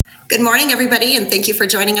Good morning, everybody, and thank you for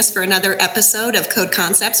joining us for another episode of Code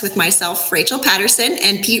Concepts with myself, Rachel Patterson,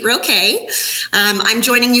 and Pete Roque. I'm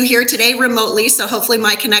joining you here today remotely, so hopefully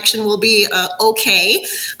my connection will be okay.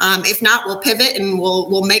 If not, we'll pivot and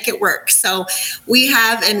we'll make it work. So we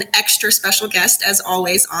have an extra special guest, as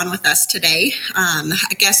always, on with us today.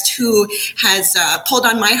 A guest who has pulled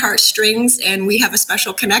on my heartstrings, and we have a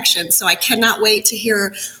special connection. So I cannot wait to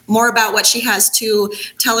hear more about what she has to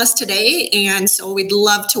tell us today. And so we'd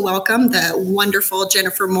love to welcome the wonderful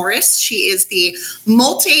Jennifer Morris. She is the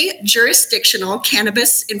multi-jurisdictional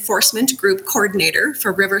cannabis enforcement group coordinator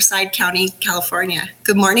for Riverside County, California.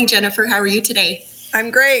 Good morning, Jennifer. How are you today?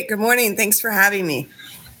 I'm great. Good morning. Thanks for having me.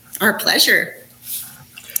 Our pleasure.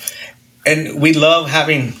 And we love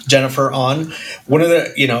having Jennifer on. One of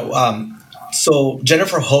the, so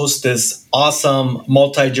Jennifer hosts this awesome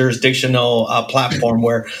multi-jurisdictional platform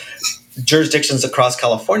where jurisdictions across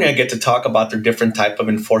California get to talk about their different type of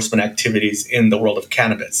enforcement activities in the world of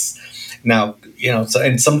cannabis. Now,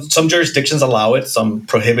 and some jurisdictions allow it, some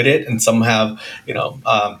prohibit it, and some have,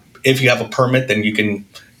 if you have a permit, then you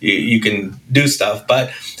can do stuff.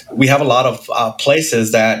 But we have a lot of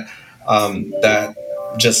places that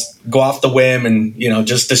just go off the whim and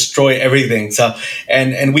just destroy everything. So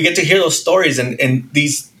and we get to hear those stories, and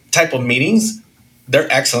these type of meetings,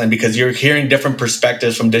 they're excellent because you're hearing different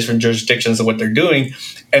perspectives from different jurisdictions of what they're doing,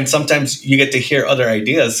 and sometimes you get to hear other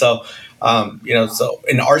ideas. So so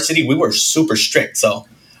in our city we were super strict. So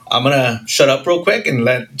I'm gonna shut up real quick and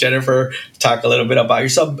let Jennifer talk a little bit about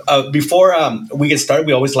yourself. Before we get started,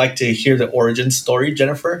 we always like to hear the origin story,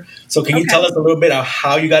 Jennifer. So can you tell us a little bit of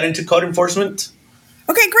how you got into code enforcement?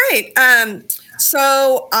 Okay, great.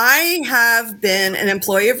 So I have been an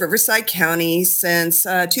employee of Riverside County since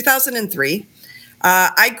 2003.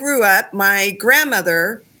 I grew up, my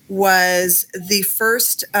grandmother was the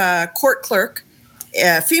first court clerk,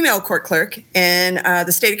 female court clerk in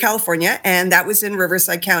the state of California, and that was in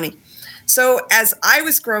Riverside County. So as I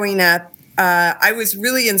was growing up, I was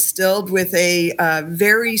really instilled with a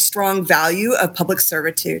very strong value of public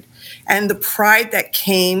servitude and the pride that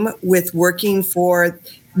came with working for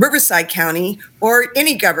Riverside County or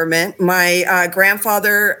any government. My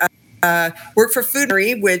grandfather worked for Food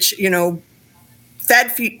Pantry, which,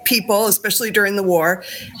 fed people, especially during the war.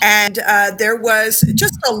 And there was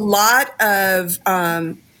just a lot of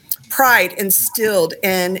pride instilled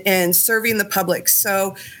in serving the public.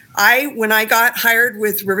 So when I got hired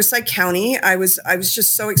with Riverside County, I was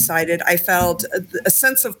just so excited. I felt a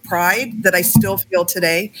sense of pride that I still feel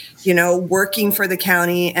today, working for the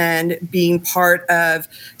county and being part of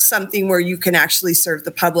something where you can actually serve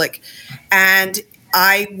the public. And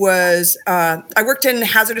I worked in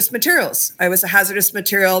hazardous materials. I was a hazardous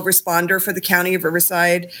material responder for the county of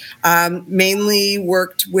Riverside, mainly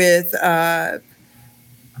worked with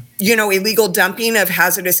illegal dumping of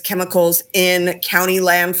hazardous chemicals in county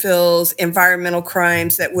landfills, environmental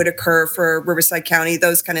crimes that would occur for Riverside County,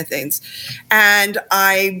 those kind of things. And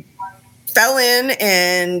I fell in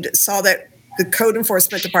and saw that the code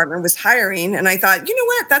enforcement department was hiring. And I thought, you know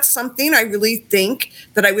what, that's something I really think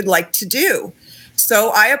that I would like to do.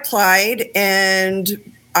 So I applied and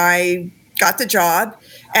I got the job.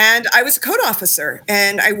 And I was a code officer,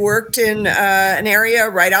 and I worked in an area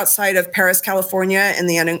right outside of Paris, California, in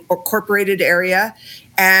the unincorporated area.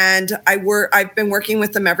 And I've been working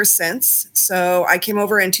with them ever since. So I came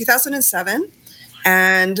over in 2007,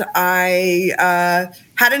 and I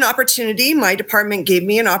had an opportunity. My department gave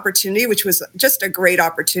me an opportunity, which was just a great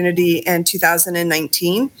opportunity in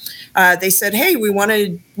 2019. They said, "Hey, we want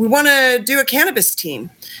to do a cannabis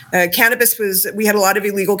team." We had a lot of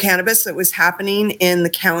illegal cannabis that was happening in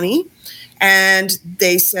the county. And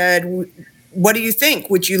they said, "What do you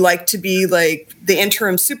think? Would you like to be like the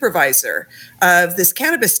interim supervisor of this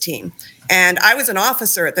cannabis team?" And I was an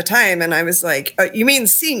officer at the time. And I was like, "You mean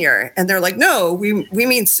senior?" And they're like, "No, we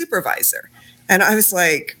mean supervisor." And I was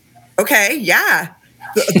like, "Okay, yeah.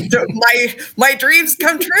 My dreams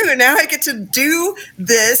come true. Now I get to do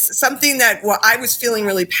this, something that I was feeling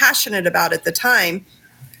really passionate about at the time.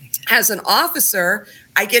 As an officer,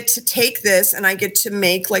 I get to take this and I get to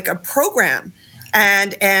make like a program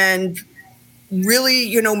and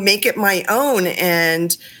really, make it my own."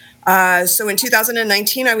 And so in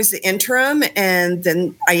 2019, I was the interim, and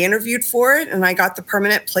then I interviewed for it and I got the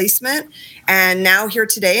permanent placement. And now here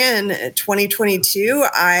today in 2022,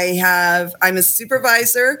 I'm a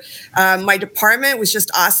supervisor. My department was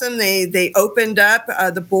just awesome. They opened up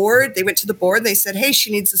the board. They went to the board and they said, "Hey,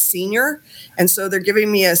 she needs a senior." And so they're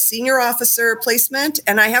giving me a senior officer placement,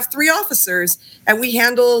 and I have 3 officers, and we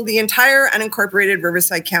handle the entire unincorporated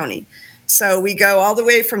Riverside County. So we go all the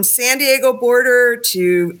way from San Diego border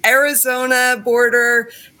to Arizona border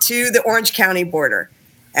to the Orange County border.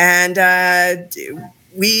 And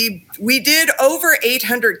we did over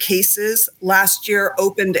 800 cases last year,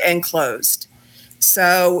 opened and closed.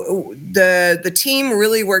 So the team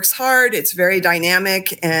really works hard. It's very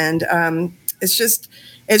dynamic, and it's just,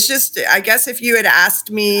 I guess if you had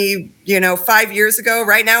asked me, 5 years ago,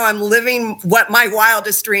 right now I'm living what my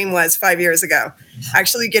wildest dream was 5 years ago,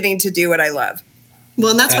 actually getting to do what I love.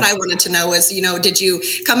 Well, and that's what I wanted to know is, did you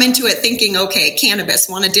come into it thinking, okay, cannabis,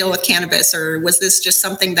 want to deal with cannabis, or was this just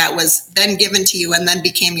something that was then given to you and then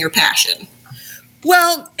became your passion?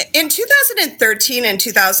 Well, in 2013 and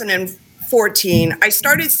 2014, I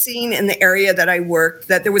started seeing in the area that I worked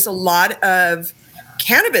that there was a lot of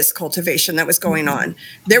cannabis cultivation that was going on.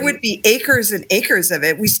 There would be acres and acres of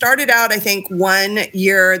it. We started out, I think, one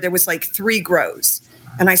year, there was like 3 grows.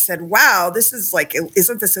 And I said, wow, this is like,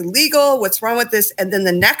 isn't this illegal? What's wrong with this? And then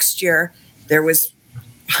the next year, there was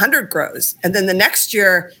 100 grows. And then the next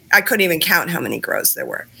year, I couldn't even count how many grows there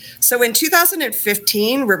were. So in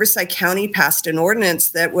 2015, Riverside County passed an ordinance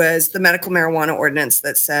that was the medical marijuana ordinance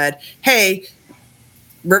that said, hey,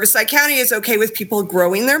 Riverside County is okay with people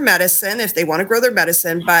growing their medicine if they want to grow their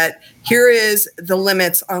medicine, but here is the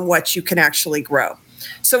limits on what you can actually grow.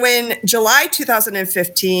 So in July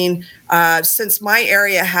 2015, since my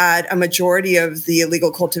area had a majority of the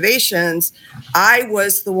illegal cultivations, I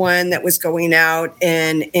was the one that was going out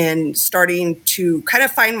and starting to kind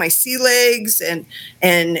of find my sea legs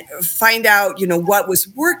and find out, what was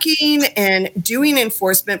working and doing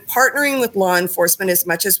enforcement, partnering with law enforcement as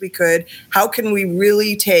much as we could. How can we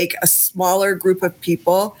really take a smaller group of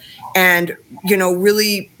people and,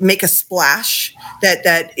 really make a splash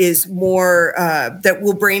that is more, that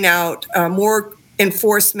will bring out more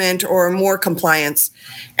enforcement or more compliance.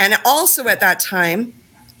 And also at that time,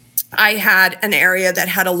 I had an area that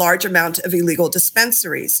had a large amount of illegal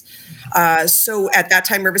dispensaries. So at that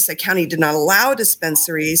time, Riverside County did not allow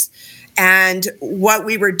dispensaries. And what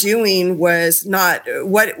we were doing was not,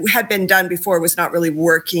 what had been done before was not really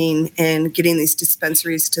working in getting these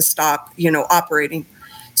dispensaries to stop, operating.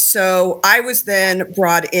 So I was then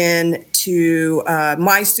brought in to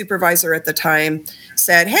my supervisor at the time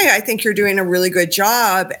said, hey, I think you're doing a really good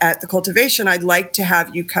job at the cultivation. I'd like to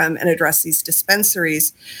have you come and address these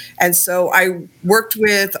dispensaries. And so I worked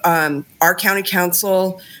with our county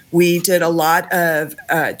council. We did a lot of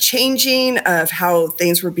changing of how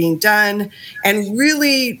things were being done and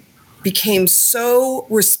really became so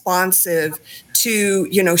responsive to,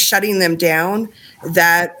 shutting them down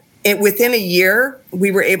that within a year,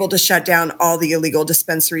 we were able to shut down all the illegal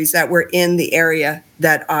dispensaries that were in the area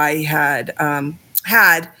that I had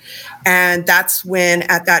had. And that's when,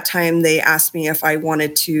 at that time, they asked me if I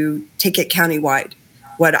wanted to take it countywide,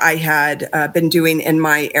 what I had been doing in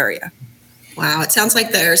my area. Wow, it sounds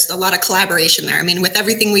like there's a lot of collaboration there. I mean, with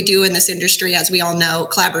everything we do in this industry, as we all know,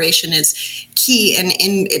 collaboration is key and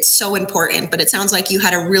it's so important. But it sounds like you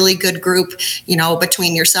had a really good group,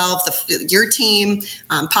 between yourself, your team,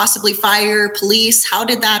 possibly fire, police. How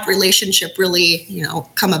did that relationship really,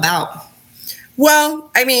 come about? Well,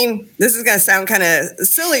 I mean, this is going to sound kind of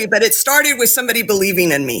silly, but it started with somebody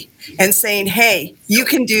believing in me and saying, hey, you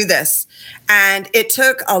can do this. And it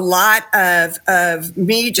took a lot of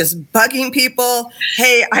me just bugging people.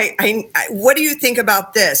 Hey, I what do you think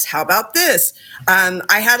about this? How about this?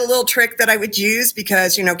 I had a little trick that I would use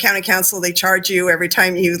because, county council, they charge you every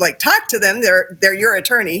time you talk to them. They're your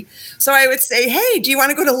attorney. So I would say, hey, do you want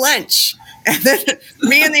to go to lunch? And then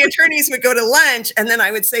me and the attorneys would go to lunch. And then I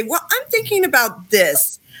would say, well, I'm thinking about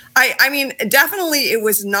this. I mean, definitely it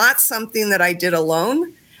was not something that I did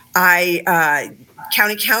alone.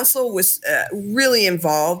 County council was really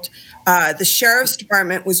involved. The sheriff's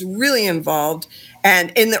department was really involved.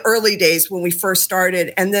 And in the early days when we first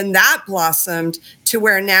started, and then that blossomed to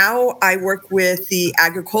where now I work with the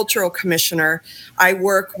agricultural commissioner. I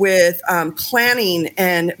work with planning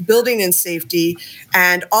and building and safety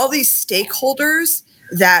and all these stakeholders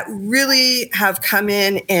that really have come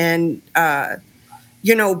in and,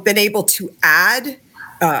 been able to add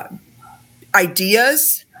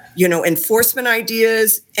ideas, enforcement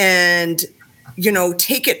ideas and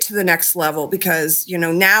take it to the next level because,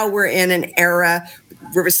 now we're in an era,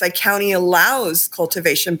 Riverside County allows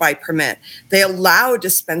cultivation by permit. They allow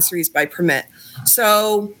dispensaries by permit.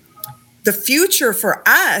 So the future for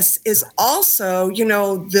us is also,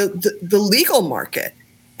 the legal market.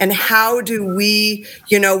 And how do we,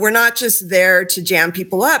 we're not just there to jam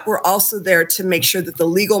people up. We're also there to make sure that the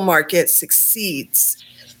legal market succeeds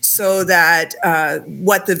so that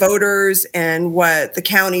what the voters and what the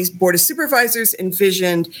county's board of supervisors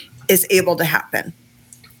envisioned is able to happen.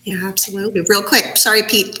 Yeah, absolutely. Real quick, sorry,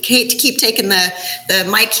 Pete, hate to keep taking the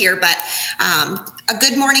mic here, but a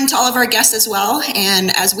good morning to all of our guests as well. And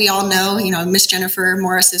as we all know, Miss Jennifer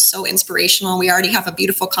Morris is so inspirational. We already have a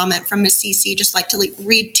beautiful comment from Miss Cece. Just like to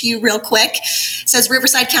read to you real quick. It says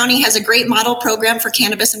Riverside County has a great model program for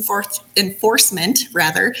cannabis enforcement.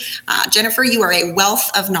 Jennifer, you are a wealth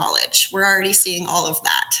of knowledge. We're already seeing all of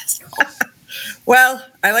that. So. Well,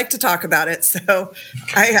 I like to talk about it. So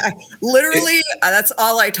I literally, that's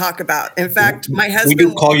all I talk about. In fact, my husband... We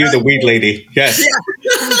do call you the weed lady. Yes.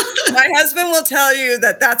 Yeah. My husband will tell you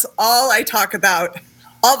that that's all I talk about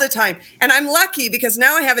all the time. And I'm lucky because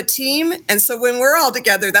now I have a team. And so when we're all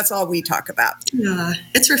together, that's all we talk about. Yeah,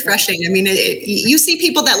 it's refreshing. I mean, you see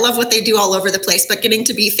people that love what they do all over the place, but getting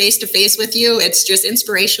to be face to face with you, it's just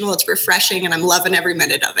inspirational. It's refreshing. And I'm loving every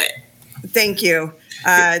minute of it. Thank you.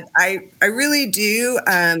 I really do.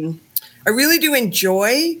 I really do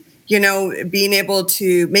enjoy, being able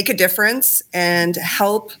to make a difference and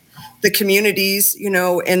help the communities,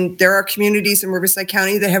 and there are communities in Riverside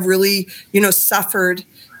County that have really, suffered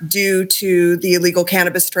due to the illegal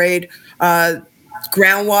cannabis trade,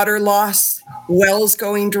 groundwater loss, wells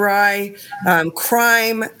going dry,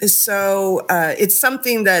 crime. So it's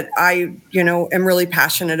something that I, am really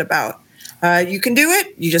passionate about. You can do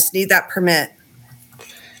it. You just need that permit.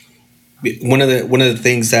 One of the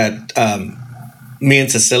things that me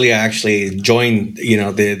and Cecilia actually joined,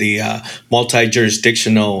 the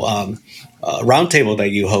multi-jurisdictional roundtable that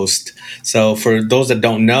you host. So for those that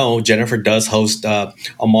don't know, Jennifer does host a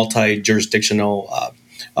multi-jurisdictional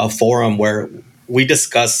forum where we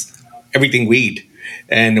discuss everything weed.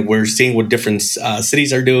 And we're seeing what different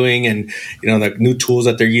cities are doing, and the new tools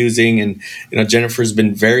that they're using. And Jennifer's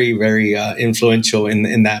been very, very influential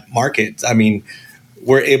in that market. I mean,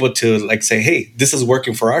 we're able to say, hey, this is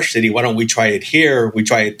working for our city. Why don't we try it here? We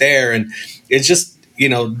try it there. And it's just,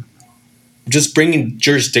 just bringing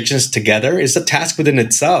jurisdictions together is a task within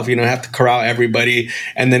itself. Have to corral everybody.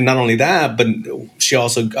 And then not only that, but she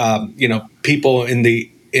also, people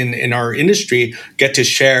in our industry get to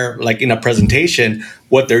share in a presentation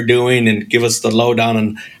what they're doing and give us the lowdown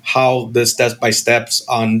on how the steps by steps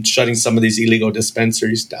on shutting some of these illegal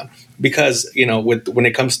dispensaries down. Because when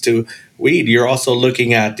it comes to weed, you're also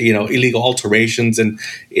looking at illegal alterations and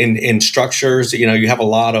in structures. You have a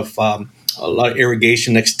lot of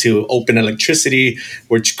irrigation next to open electricity,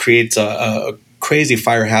 which creates a crazy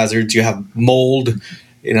fire hazards. You have mold.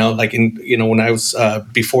 When I was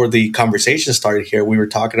before the conversation started here, we were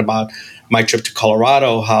talking about my trip to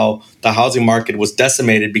Colorado, how the housing market was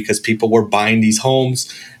decimated because people were buying these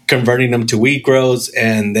homes, converting them to weed grows,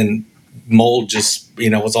 and then mold just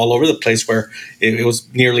was all over the place, where it was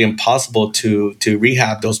nearly impossible to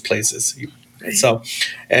rehab those places. So,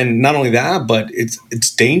 and not only that, but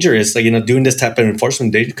it's dangerous. Doing this type of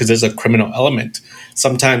enforcement because there's a criminal element.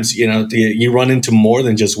 Sometimes you run into more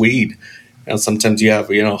than just weed. Sometimes you have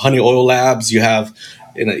honey oil labs. You have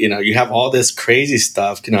you have all this crazy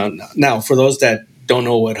stuff. Now for those that don't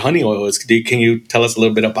know what honey oil is, can you tell us a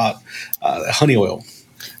little bit about honey oil?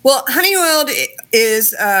 Well, honey oil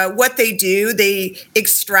is what they do. They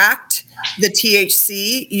extract the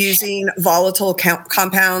THC using volatile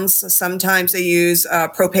compounds. Sometimes they use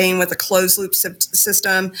propane with a closed loop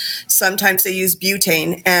system. Sometimes they use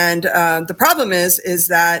butane. And the problem is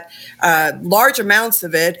that large amounts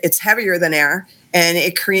of it, it's heavier than air, and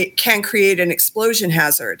it can create an explosion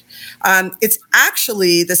hazard. It's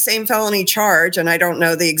actually the same felony charge, and I don't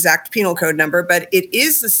know the exact penal code number, but it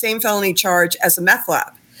is the same felony charge as a meth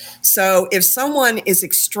lab. So if someone is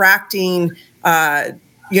extracting,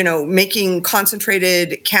 making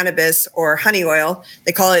concentrated cannabis or honey oil,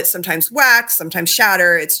 they call it sometimes wax, sometimes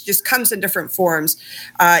shatter. It just comes in different forms.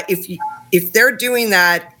 If they're doing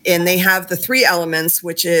that and they have the three elements,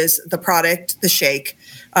 which is the product, the shake,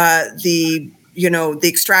 the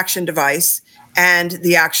extraction device, and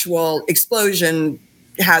the actual explosion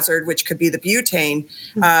hazard, which could be the butane,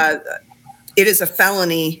 it is a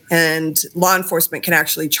felony, and law enforcement can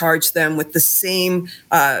actually charge them with the same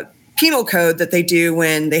penal code that they do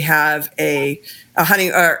when they have a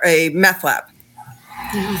honey or a meth lab.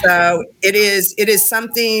 Mm-hmm. So it is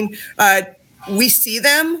something we see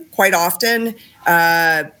them quite often,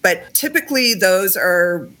 but typically those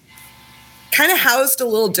are kind of housed a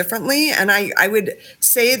little differently, and I would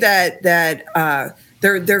say that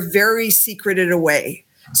they're very secreted away.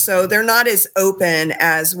 So they're not as open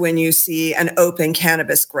as when you see an open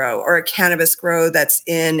cannabis grow or a cannabis grow that's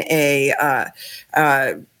in a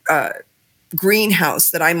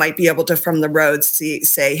greenhouse that I might be able to, from the road,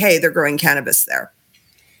 say, hey, they're growing cannabis there.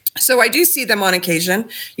 So I do see them on occasion.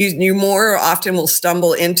 You more often will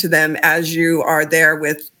stumble into them as you are there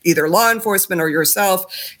with either law enforcement or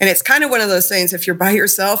yourself. And it's kind of one of those things, if you're by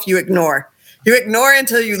yourself, you ignore. You ignore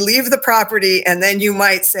until you leave the property, and then you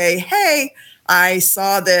might say, hey, I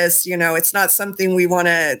saw this, it's not something we want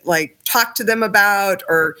to like talk to them about,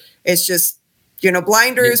 or it's just,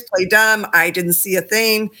 blinders, play dumb. I didn't see a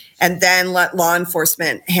thing. And then let law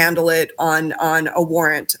enforcement handle it on a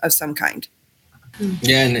warrant of some kind.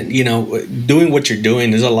 Yeah, and doing what you're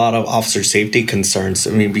doing, there's a lot of officer safety concerns.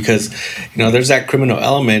 I mean, because there's that criminal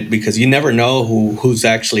element, because you never know who's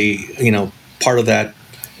actually part of that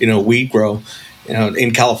weed grow.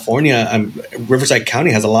 In California, Riverside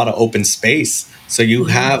County has a lot of open space, so you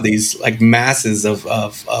have these like masses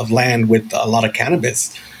of land with a lot of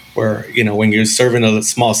cannabis. Where when you're serving a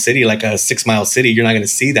small city like a 6 mile city, you're not going to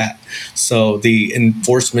see that. So the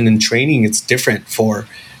enforcement and training, it's different for.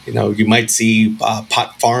 You might see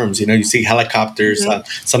pot farms. You see helicopters.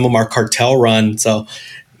 Some of them are cartel run. So,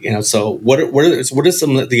 So what are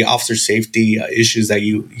some of the officer safety issues that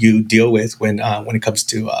you deal with when it comes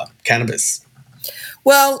to cannabis?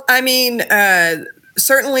 Well, I mean,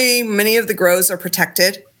 certainly many of the grows are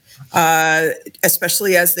protected,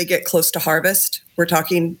 especially as they get close to harvest. We're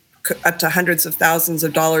talking up to hundreds of thousands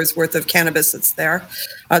of dollars worth of cannabis that's there.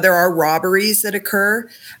 There are robberies that occur.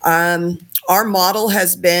 Our model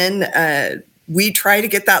has been, we try to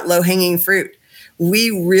get that low-hanging fruit. We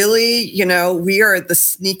really, we are the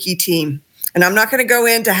sneaky team. And I'm not going to go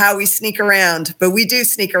into how we sneak around, but we do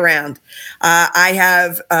sneak around. I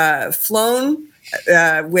have flown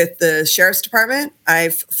with the Sheriff's Department.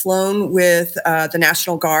 I've flown with the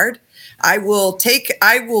National Guard. I will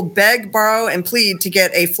beg, borrow, and plead to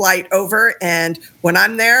get a flight over. And when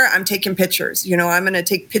I'm there, I'm taking pictures. I'm going to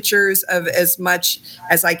take pictures of as much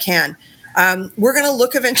as I can. We're going to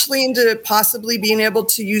look eventually into possibly being able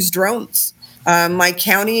to use drones. My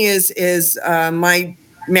county is my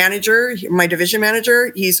manager, my division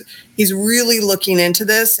manager. He's really looking into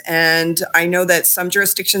this, and I know that some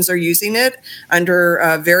jurisdictions are using it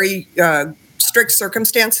under very strict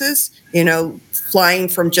circumstances. Flying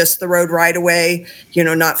from just the road right away.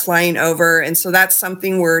 Not flying over, and so that's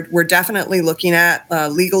something we're definitely looking at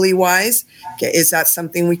legally wise. Is that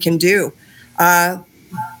something we can do?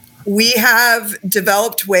 We have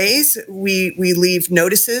developed ways. We leave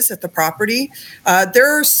notices at the property.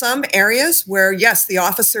 There are some areas where, yes, the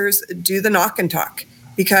officers do the knock and talk,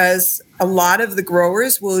 because a lot of the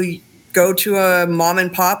growers will go to a mom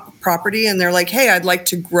and pop property and they're like, hey, I'd like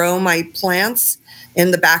to grow my plants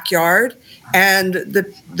in the backyard. And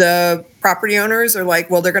the property owners are like,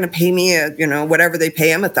 well, they're going to pay me, whatever they pay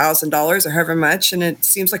them, $1,000 or however much, and it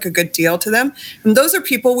seems like a good deal to them. And those are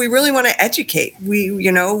people we really want to educate.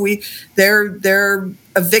 They're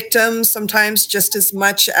a victim sometimes just as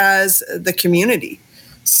much as the community.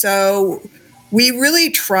 So we really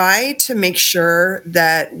try to make sure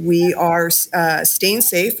that we are staying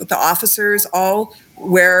safe. With the officers all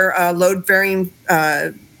wear load-bearing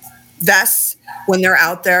vests when they're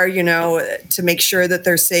out there, to make sure that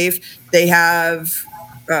they're safe. They have,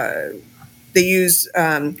 they use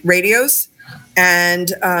radios,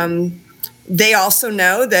 and they also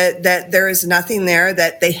know that there is nothing there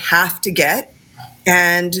that they have to get.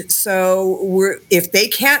 And so if they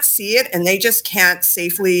can't see it and they just can't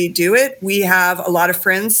safely do it, we have a lot of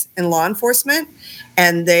friends in law enforcement,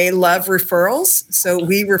 and they love referrals. So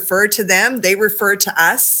we refer to them, they refer to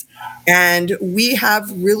us. And we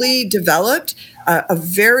have really developed a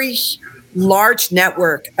very large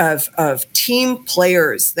network of team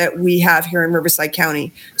players that we have here in Riverside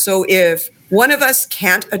County. So if one of us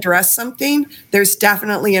can't address something, there's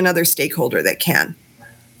definitely another stakeholder that can.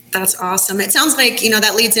 That's awesome. It sounds like,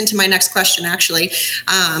 that leads into my next question, actually.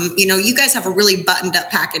 You guys have a really buttoned up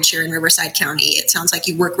package here in Riverside County. It sounds like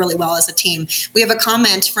you work really well as a team. We have a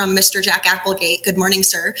comment from Mr. Jack Applegate. Good morning,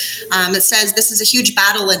 sir. It says, this is a huge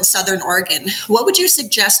battle in Southern Oregon. What would you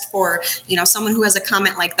suggest for, someone who has a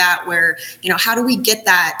comment like that, where, how do we get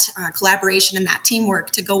that collaboration and that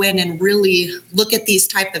teamwork to go in and really look at these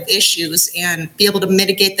type of issues and be able to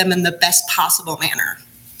mitigate them in the best possible manner?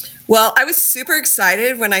 Well, I was super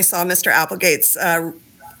excited when I saw Mr. Applegate's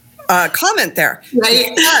comment there.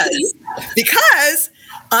 Right. Because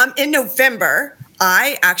in November,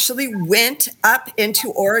 I actually went up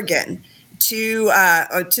into Oregon to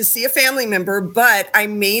see a family member, but I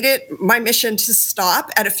made it my mission to stop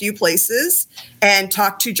at a few places and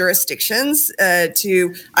talk to jurisdictions up at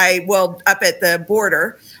the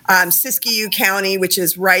border. Siskiyou County, which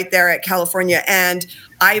is right there at California. And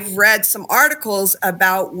I've read some articles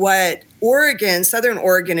about what Southern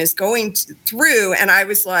Oregon is going through. And I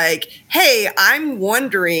was like, hey, I'm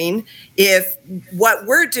wondering if what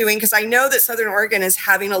we're doing, because I know that Southern Oregon is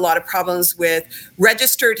having a lot of problems with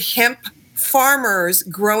registered hemp farmers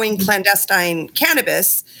growing clandestine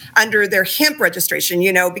cannabis under their hemp registration,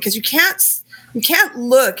 because you can't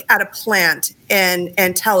look at a plant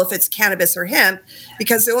and tell if it's cannabis or hemp,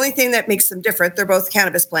 because the only thing that makes them different, they're both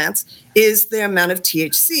cannabis plants, is the amount of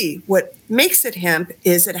THC. What makes it hemp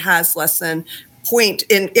is it has less than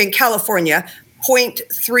in California,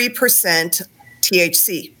 0.3%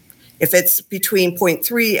 THC. If it's between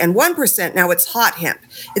 0.3 and 1%, now it's hot hemp.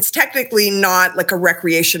 It's technically not like a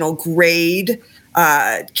recreational grade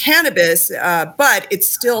cannabis, but it's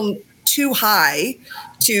still too high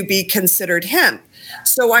to be considered hemp.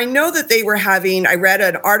 So I know that I read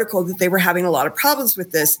an article that they were having a lot of problems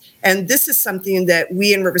with this. And this is something that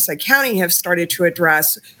we in Riverside County have started to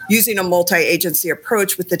address using a multi-agency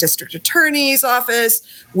approach with the district attorney's office,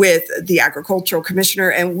 with the agricultural commissioner.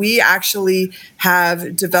 And we actually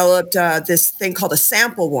have developed this thing called a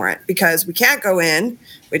sample warrant, because we can't go in.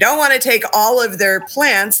 We don't want to take all of their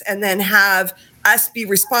plants and then have us be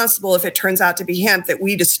responsible if it turns out to be hemp, that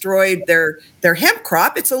we destroyed their hemp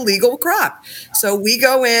crop. It's a legal crop. So we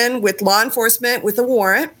go in with law enforcement with a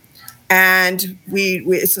warrant, and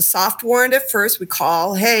it's a soft warrant at first. We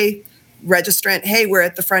call, hey, registrant, hey, we're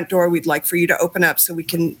at the front door. We'd like for you to open up so we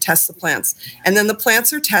can test the plants. And then the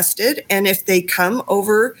plants are tested. And if they come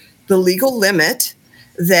over the legal limit,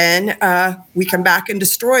 then we come back and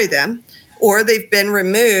destroy them, or they've been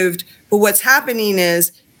removed. But what's happening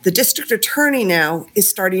is the district attorney now is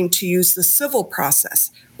starting to use the civil process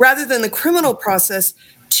rather than the criminal process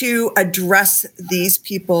to address these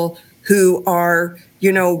people who are,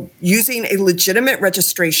 using a legitimate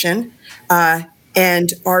registration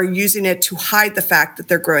and are using it to hide the fact that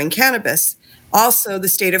they're growing cannabis. Also, the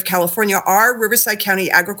state of California, our Riverside County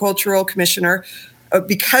Agricultural Commissioner,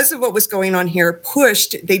 because of what was going on here,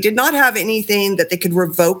 they did not have anything that they could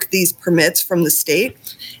revoke these permits from the state.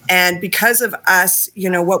 And because of us,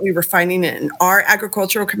 what we were finding in our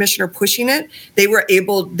agricultural commissioner pushing it,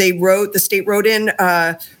 the state wrote in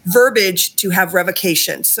verbiage to have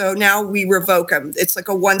revocation. So now we revoke them. It's like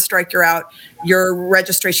a one strike, you're out, your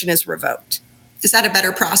registration is revoked. Is that a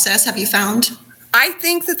better process, have you found? I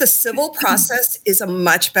think that the civil process is a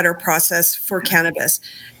much better process for cannabis.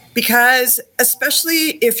 Because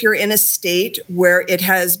especially if you're in a state where it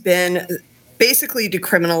has been basically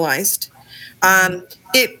decriminalized,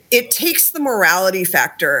 it takes the morality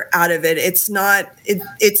factor out of it.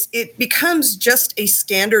 It becomes just a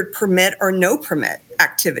standard permit or no permit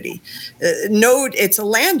activity. It's a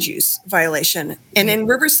land use violation. And in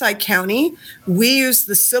Riverside County, we use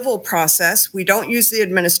the civil process. We don't use the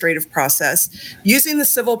administrative process. Using the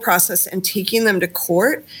civil process and taking them to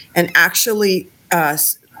court and actually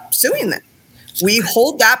suing them. We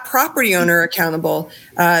hold that property owner accountable.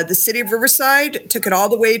 The city of Riverside took it all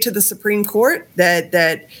the way to the Supreme Court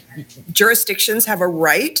that jurisdictions have a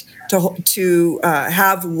right to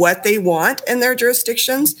have what they want in their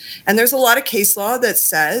jurisdictions. And there's a lot of case law that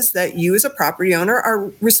says that you as a property owner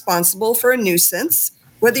are responsible for a nuisance,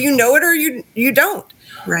 whether you know it or you don't.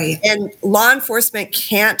 Right. And law enforcement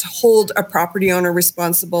can't hold a property owner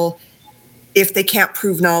responsible if they can't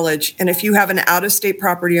prove knowledge. And if you have an out-of-state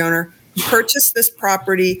property owner purchase this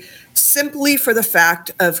property simply for the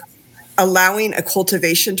fact of allowing a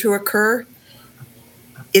cultivation to occur,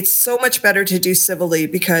 it's so much better to do civilly,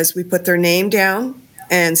 because we put their name down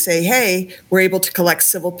and say, hey, we're able to collect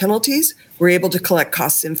civil penalties, we're able to collect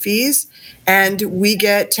costs and fees, and we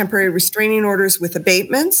get temporary restraining orders with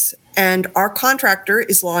abatements, and our contractor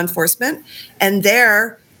is law enforcement. And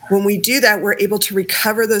when we do that, we're able to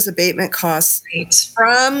recover those abatement costs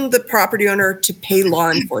from the property owner to pay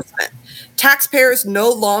law enforcement. Taxpayers no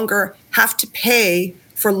longer have to pay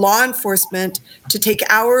for law enforcement to take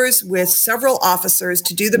hours with several officers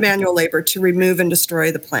to do the manual labor to remove and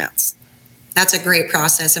destroy the plants. That's a great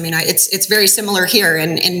process. I mean, it's very similar here,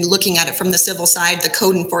 and looking at it from the civil side, the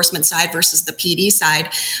code enforcement side versus the PD side.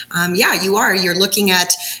 You're looking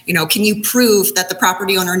at, can you prove that the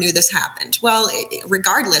property owner knew this happened? Well,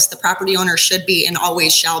 regardless, the property owner should be and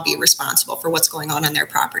always shall be responsible for what's going on their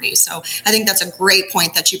property. So I think that's a great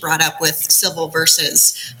point that you brought up with civil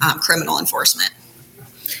versus criminal enforcement.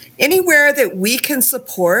 Anywhere that we can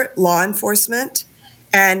support law enforcement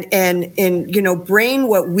and bring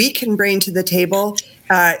what we can bring to the table,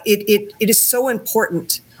 it is so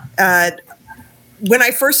important. When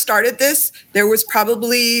I first started this, there was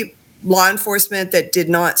probably law enforcement that did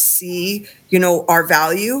not see, our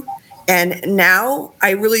value. And now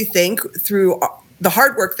I really think through the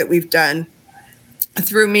hard work that we've done,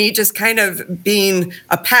 through me just kind of being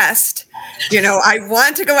a pest, I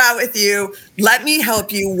want to go out with you. Let me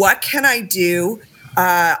help you. What can I do?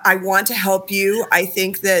 I want to help you. I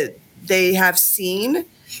think that they have seen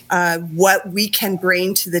what we can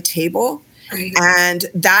bring to the table. Right. And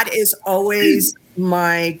that is always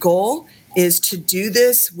my goal, is to do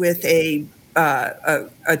this with a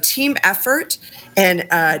team effort and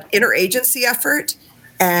interagency effort,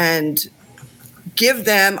 and give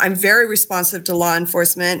them, I'm very responsive to law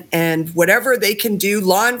enforcement, and whatever they can do,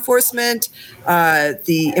 law enforcement,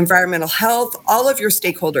 the environmental health, all of your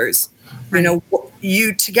stakeholders,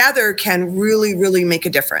 you together can really, really make a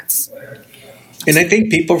difference. And I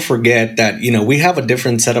think people forget that, we have a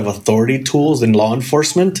different set of authority tools in law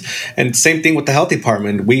enforcement, and same thing with the health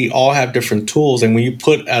department. We all have different tools, and when you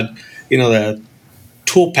put the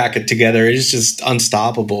tool packet together, it's just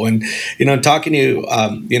unstoppable. And talking to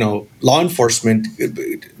law enforcement,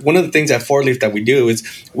 one of the things at Four Leaf that we do is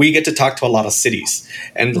we get to talk to a lot of cities,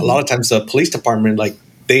 and a lot of times the police department, like,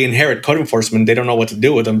 they inherit code enforcement. They don't know what to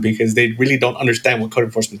do with them because they really don't understand what code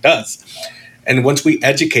enforcement does. And once we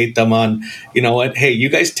educate them on, hey, you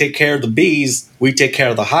guys take care of the bees, we take care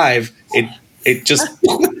of the hive, it just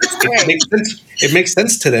it makes sense. It makes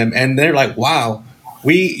sense to them, and they're like, wow.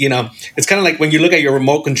 It's kind of like when you look at your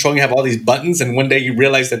remote control, you have all these buttons, and one day you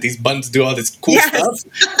realize that these buttons do all this cool stuff.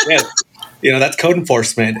 Yeah, that's code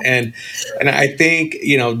enforcement, and I think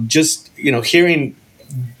just hearing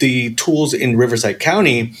the tools in Riverside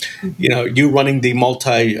County, you running the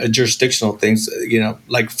multi-jurisdictional things,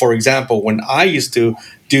 like, for example, when I used to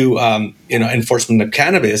do, enforcement of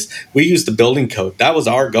cannabis, we used the building code. That was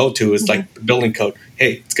our go-to, is like the building code.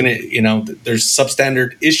 Hey, it's going to, there's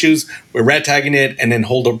substandard issues. We're red tagging it, and then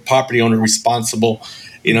hold the property owner responsible,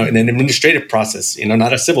 in an administrative process,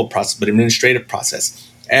 not a civil process, but administrative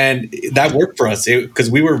process. And that worked for us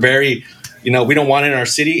because we were very, we don't want it in our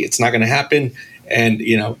city. It's not going to happen. And,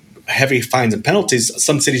 heavy fines and penalties.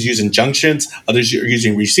 Some cities use injunctions, others are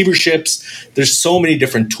using receiverships. There's so many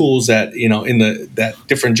different tools that, that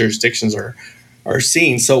different jurisdictions are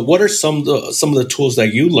seeing. So what are some of the tools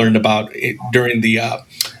that you learned about during your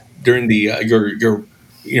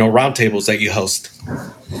roundtables that you host?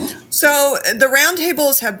 So the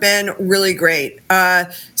roundtables have been really great.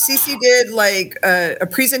 Cece did a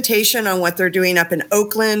presentation on what they're doing up in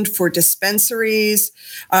Oakland for dispensaries.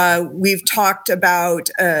 We've talked about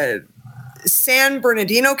San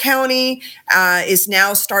Bernardino County is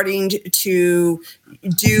now starting to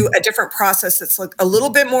do a different process that's like a little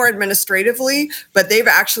bit more administratively, but they've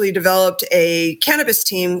actually developed a cannabis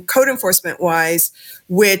team, code enforcement wise,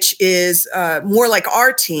 which is more like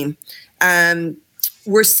our team.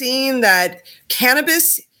 We're seeing that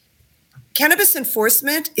cannabis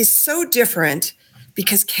enforcement is so different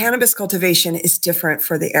because cannabis cultivation is different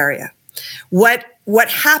for the area. What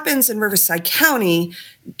happens in Riverside County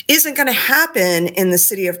isn't going to happen in the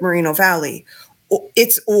city of Moreno Valley.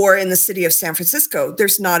 Or in the city of San Francisco.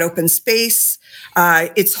 There's not open space.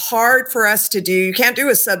 It's hard for us to do. You can't do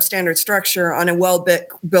a substandard structure on a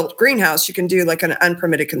well-built greenhouse. You can do like an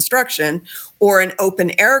unpermitted construction or an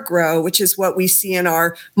open air grow, which is what we see in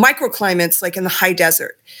our microclimates, like in the high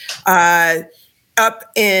desert.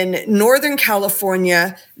 Up in Northern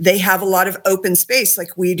California, they have a lot of open space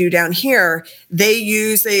like we do down here.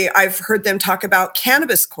 I've heard them talk about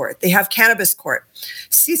cannabis court. They have cannabis court.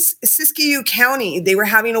 Siskiyou County, they were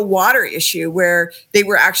having a water issue where they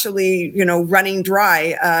were actually, running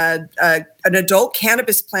dry. An adult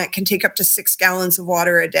cannabis plant can take up to 6 gallons of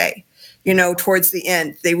water a day, towards the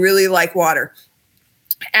end. They really like water.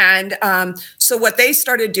 And so what they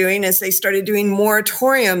started doing is they started doing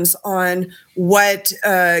moratoriums on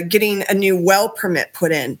getting a new well permit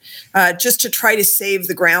put in, just to try to save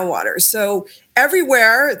the groundwater. So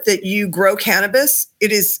everywhere that you grow cannabis,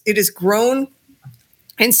 it is grown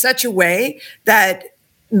in such a way that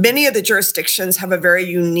many of the jurisdictions have a very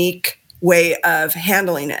unique way of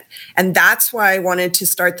handling it. And that's why I wanted to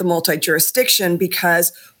start the multi-jurisdiction,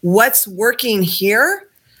 because what's working here,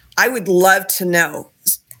 I would love to know.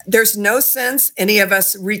 There's no sense any of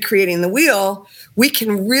us recreating the wheel. We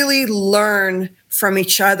can really learn from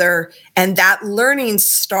each other. And that learning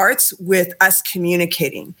starts with us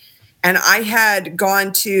communicating. And I had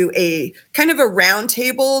gone to a kind of a round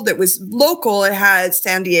table that was local. It had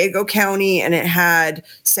San Diego County and it had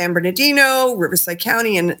San Bernardino, Riverside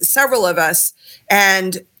County, and several of us.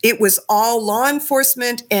 And it was all law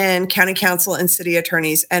enforcement and county council and city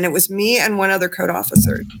attorneys. And it was me and one other code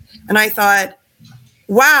officer. And I thought,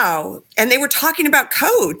 wow. And they were talking about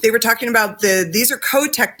code. They were talking about these are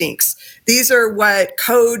code techniques. These are what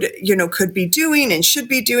code, could be doing and should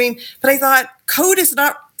be doing. But I thought code is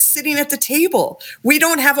not sitting at the table. We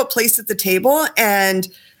don't have a place at the table. And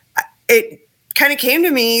it kind of came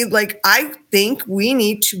to me like, I think we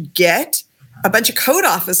need to get a bunch of code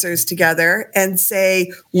officers together and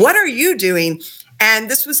say, what are you doing?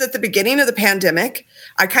 And this was at the beginning of the pandemic.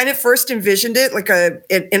 I kind of first envisioned it like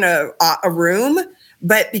in a room,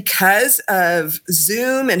 but because of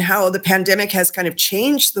Zoom and how the pandemic has kind of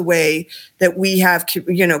changed the way that we have,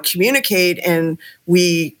 communicate and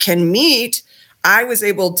we can meet, I was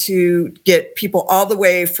able to get people all the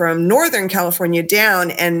way from Northern California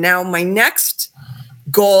down. And now my next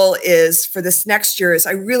goal is for this next year is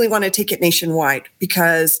I really want to take it nationwide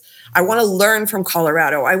because I want to learn from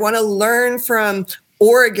Colorado. I want to learn from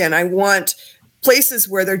Oregon. I want places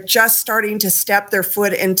where they're just starting to step their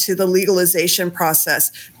foot into the legalization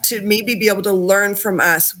process to maybe be able to learn from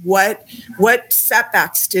us. What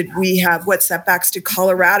setbacks did we have? What setbacks did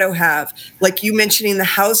Colorado have? Like you mentioning the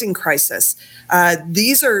housing crisis.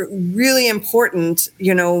 These are really important,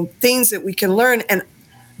 things that we can learn. And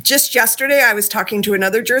just yesterday, I was talking to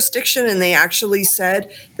another jurisdiction, and they actually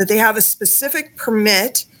said that they have a specific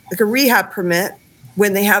permit, like a rehab permit,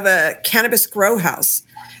 when they have a cannabis grow house.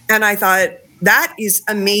 And I thought that is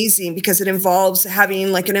amazing because it involves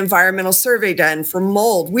having like an environmental survey done for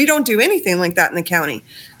mold. We don't do anything like that in the county.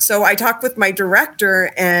 So I talked with my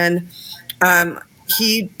director, and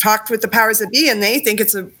he talked with the powers that be, and they think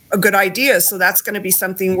it's a good idea. So that's going to be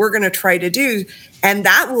something we're going to try to do. And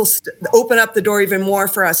that will open up the door even more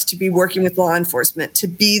for us to be working with law enforcement, to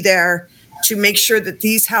be there, to make sure that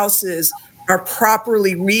these houses are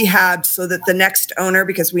properly rehabbed so that the next owner,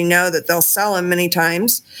 because we know that they'll sell them many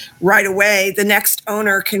times right away, the next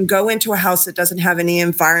owner can go into a house that doesn't have any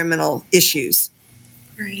environmental issues.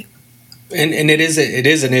 Right. And it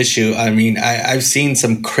is an issue. I mean, I've seen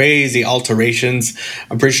some crazy alterations.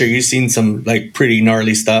 I'm pretty sure you've seen some like pretty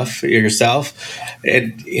gnarly stuff yourself.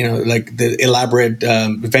 Like the elaborate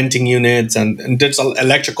venting units and there's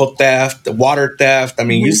electrical theft, the water theft. I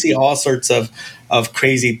mean, you see all sorts of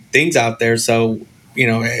crazy things out there. So,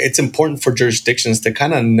 it's important for jurisdictions to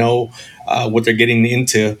kind of know what they're getting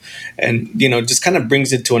into. And, just kind of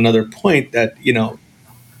brings it to another point that,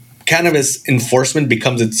 cannabis enforcement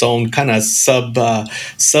becomes its own kind of sub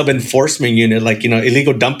enforcement unit, like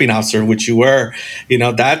illegal dumping officer, which you were,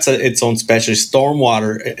 that's its own specialist,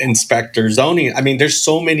 stormwater inspector, zoning. I mean, there's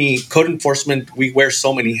so many code enforcement. We wear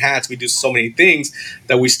so many hats. We do so many things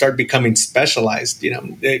that we start becoming specialized.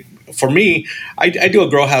 For me, I do a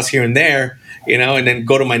grow house here and there. And then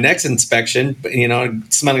go to my next inspection,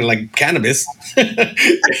 smelling like cannabis. So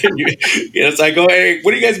I go, hey,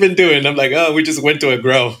 what have you guys been doing? I'm like, oh, we just went to a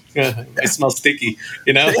grow. I smell sticky,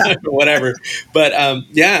 whatever. But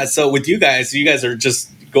so with you guys are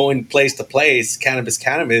just going place to place, cannabis.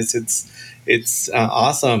 It's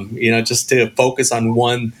awesome, just to focus on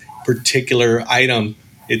one particular item.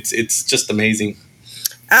 It's just amazing.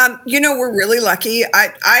 We're really lucky.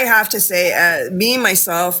 I have to say, me,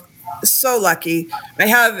 myself, so lucky. I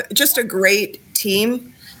have just a great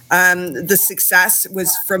team. The success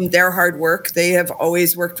was from their hard work. They have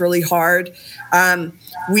always worked really hard.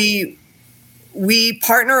 We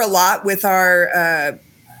partner a lot with our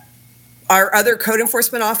other code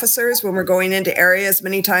enforcement officers when we're going into areas.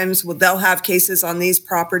 Many times they'll have cases on these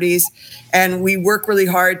properties, and we work really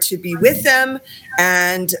hard to be with them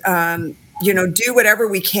and do whatever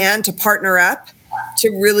we can to partner up to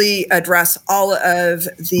really address all of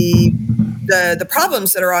the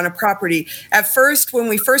problems that are on a property. At first, when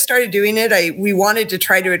we first started doing it, we wanted to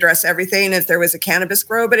try to address everything if there was a cannabis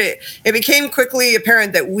grow, but it became quickly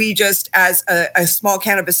apparent that we just, as a small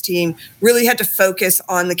cannabis team, really had to focus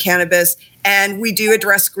on the cannabis. And we do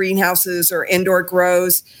address greenhouses or indoor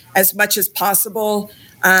grows as much as possible.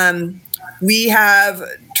 We have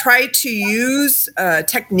tried to use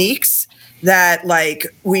techniques that like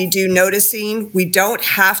we do noticing. We don't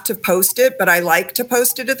have to post it, but I like to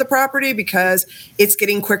post it at the property because it's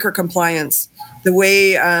getting quicker compliance. The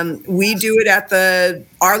way we do it at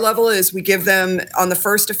our level is we give them on the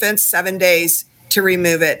first offense 7 days to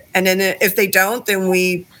remove it. And then if they don't, then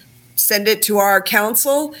we send it to our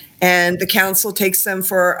council, and the council takes them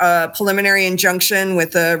for a preliminary injunction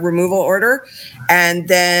with a removal order. And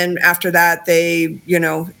then after that, they,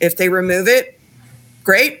 if they remove it,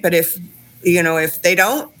 great. But if they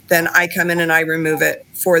don't, then I come in and I remove it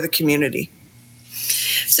for the community.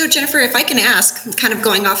 So Jennifer, if I can ask, kind of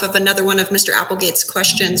going off of another one of Mr. Applegate's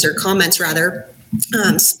questions or comments rather,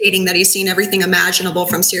 stating that he's seen everything imaginable,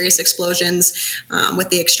 from serious explosions with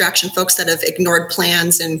the extraction folks that have ignored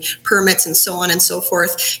plans and permits and so on and so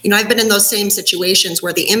forth. I've been in those same situations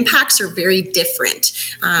where the impacts are very different.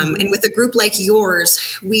 And with a group like yours,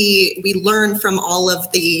 we learn from all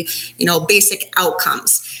of the, basic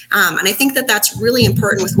outcomes. And I think that that's really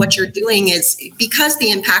important with what you're doing, is because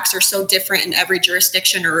the impacts are so different in every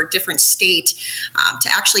jurisdiction or different state, to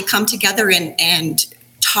actually come together and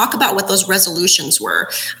talk about what those resolutions were.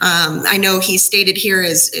 I know he stated here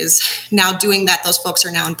is now doing that. Those folks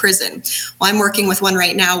are now in prison. Well, I'm working with one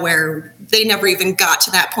right now where they never even got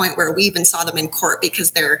to that point where we even saw them in court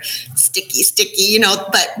because they're sticky,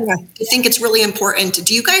 but yeah. I think it's really important.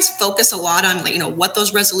 Do you guys focus a lot on, what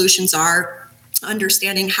those resolutions are,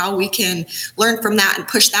 understanding how we can learn from that and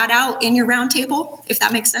push that out in your roundtable, if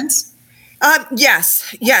that makes sense?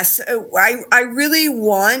 Yes. I really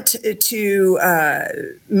want to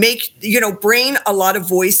bring a lot of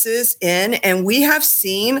voices in, and we have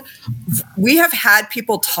had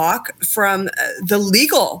people talk from the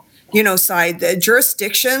legal, side, the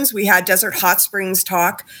jurisdictions. We had Desert Hot Springs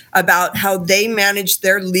talk about how they manage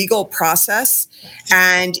their legal process,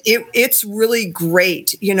 and it's really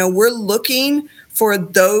great. We're looking for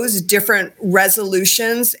those different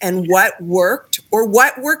resolutions and what worked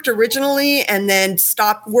originally and then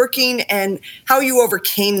stopped working, and how you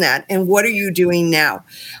overcame that and what are you doing now.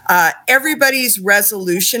 Everybody's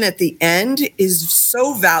resolution at the end is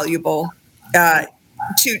so valuable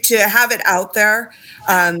to have it out there.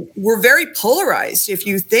 We're very polarized. If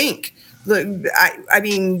you think,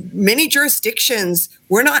 many jurisdictions,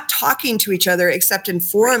 we're not talking to each other except in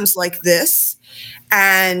forums like this.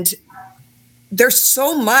 And there's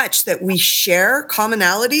so much that we share,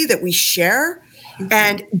 commonality that we share,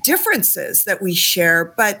 and differences that we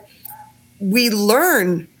share, but we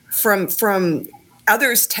learn from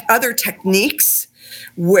other techniques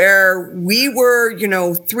where we were,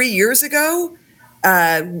 3 years ago.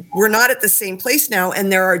 We're not at the same place now, and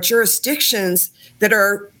there are jurisdictions that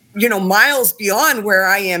are, miles beyond where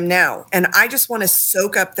I am now, and I just want to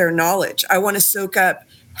soak up their knowledge. I want to soak up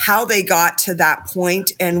how they got to that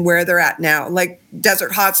point and where they're at now. Like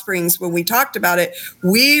Desert Hot Springs, when we talked about it,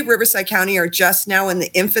 we, Riverside County, are just now in the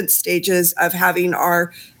infant stages of having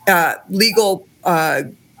our legal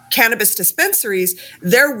cannabis dispensaries.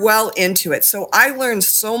 They're well into it. So I learned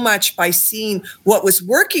so much by seeing what was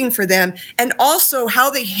working for them, and also how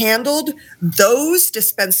they handled those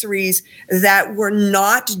dispensaries that were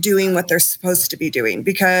not doing what they're supposed to be doing.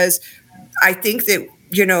 Because I think that,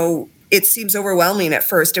 it seems overwhelming at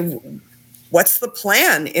first. And what's the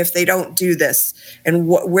plan if they don't do this? And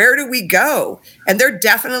where do we go? And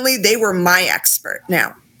they were my expert.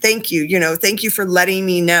 Now, thank you. Thank you for letting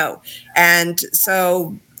me know. And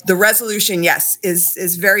so the resolution, yes,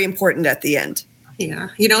 is very important at the end. Yeah.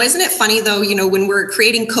 Isn't it funny though, when we're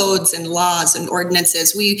creating codes and laws and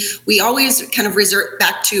ordinances, we always kind of resort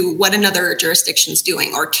back to what another jurisdiction's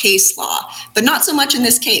doing, or case law, but not so much in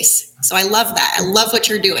this case. So I love that. I love what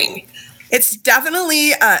you're doing. It's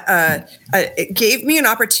definitely, it gave me an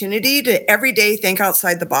opportunity to every day think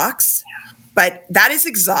outside the box, but that is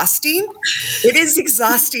exhausting. It is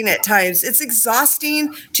exhausting at times. It's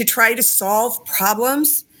exhausting to try to solve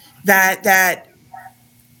problems that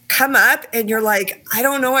come up and you're like, I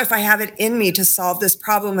don't know if I have it in me to solve this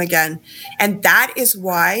problem again. And that is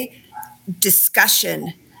why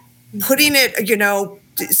discussion, putting it,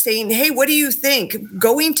 saying, hey, what do you think?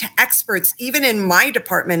 Going to experts, even in my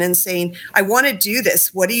department, and saying, I want to do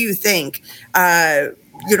this. What do you think?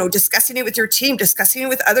 Discussing it with your team, discussing it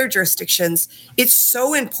with other jurisdictions. It's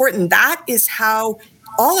so important. That is how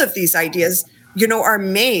all of these ideas, are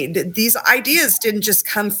made. These ideas didn't just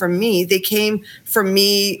come from me. They came from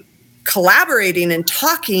me collaborating and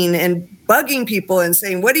talking and bugging people and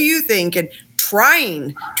saying, what do you think? And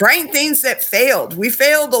trying things that failed. We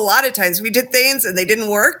failed a lot of times. We did things and they didn't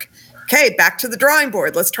work. Okay, back to the drawing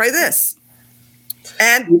board. Let's try this.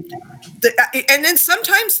 And then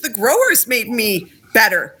sometimes the growers made me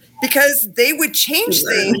better because they would change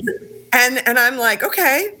things. And I'm like,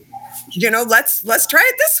 okay, let's try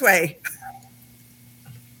it this way.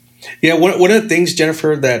 Yeah, one of the things,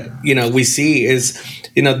 Jennifer, that we see is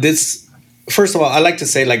this. First of all, I like to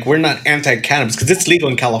say, like, we're not anti-cannabis because it's legal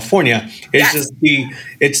in California. It's just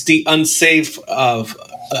the unsafe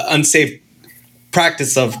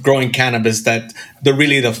practice of growing cannabis that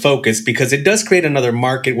really the focus, because it does create another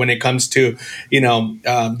market when it comes to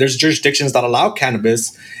there's jurisdictions that allow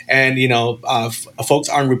cannabis, and folks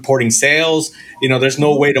aren't reporting sales. There's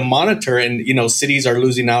no way to monitor, and cities are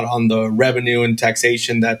losing out on the revenue and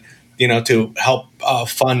taxation that to help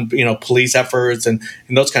fund, police efforts and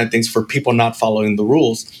those kind of things for people not following the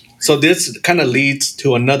rules. So this kind of leads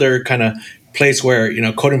to another kind of place where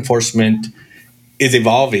code enforcement is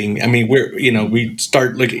evolving. I mean, we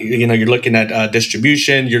start looking. You're looking at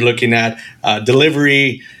distribution, you're looking at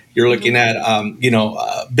delivery, you're looking at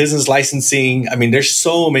business licensing. I mean, there's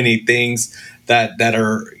so many things that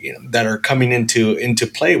are coming into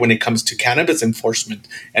play when it comes to cannabis enforcement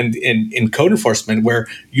and in code enforcement, where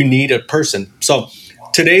you need a person. So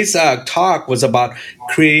today's talk was about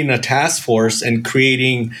creating a task force and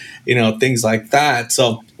creating things like that.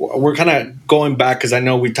 So we're kind of going back, because I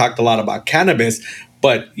know we talked a lot about cannabis,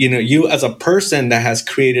 but you as a person that has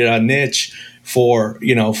created a niche for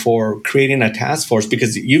creating a task force,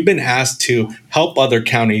 because you've been asked to help other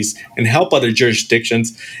counties and help other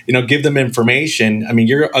jurisdictions, give them information. I mean,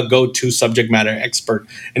 you're a go-to subject matter expert,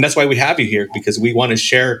 and that's why we have you here, because we want to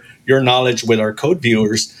share your knowledge with our code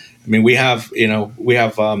viewers. I mean, we have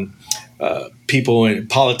people in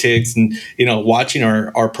politics and watching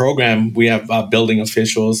our program. We have building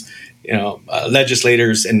officials,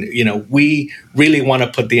 legislators, and we really want to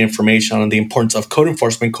put the information on the importance of code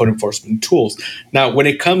enforcement tools. Now, when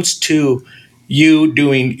it comes to you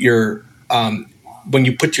doing your when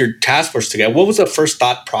you put your task force together, what was the first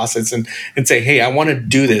thought process and say, hey, I want to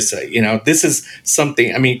do this? This is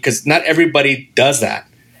something. I mean, because not everybody does that.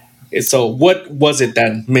 So what was it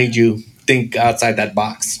that made you think outside that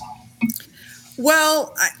box?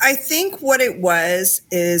 Well, I think what it was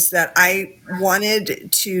is that I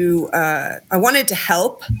wanted to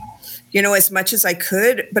help, as much as I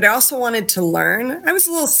could, but I also wanted to learn. I was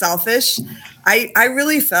a little selfish. I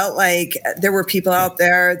really felt like there were people out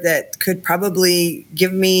there that could probably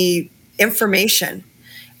give me information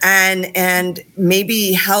and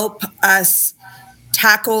maybe help us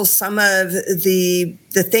tackle some of the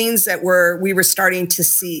things that we were starting to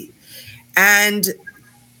see. And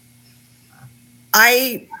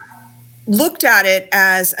I looked at it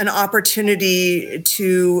as an opportunity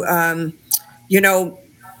to,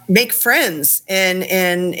 make friends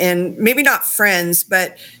and maybe not friends,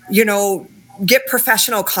 but, get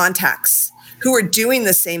professional contacts who were doing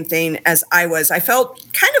the same thing as I was. I felt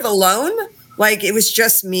kind of alone, like it was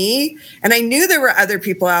just me. And I knew there were other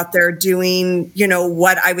people out there doing,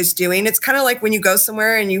 what I was doing. It's kind of like when you go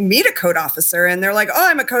somewhere and you meet a code officer and they're like, oh,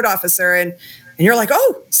 I'm a code officer. And you're like,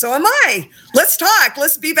 oh, so am I. Let's talk.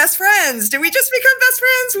 Let's be best friends. Did we just become best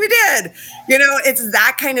friends? We did. It's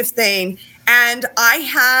that kind of thing. And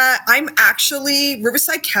I'm actually,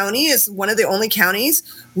 Riverside County is one of the only counties.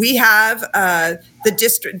 We have the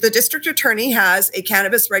district attorney has a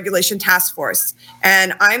cannabis regulation task force.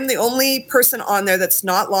 And I'm the only person on there that's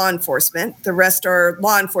not law enforcement. The rest are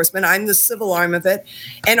law enforcement. I'm the civil arm of it.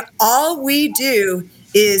 And all we do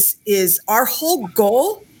is our whole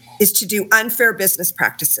goal is to do unfair business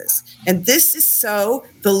practices. And this is so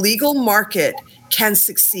the legal market can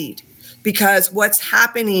succeed. Because what's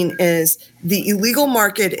happening is the illegal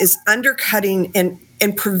market is undercutting and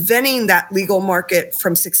preventing that legal market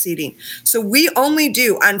from succeeding. So we only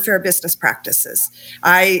do unfair business practices.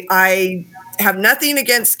 I have nothing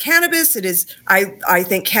against cannabis. It is, I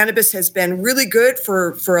think cannabis has been really good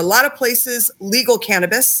for a lot of places, legal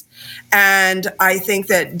cannabis. And I think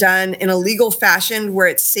that done in a legal fashion where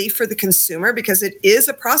it's safe for the consumer, because it is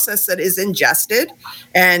a process that is ingested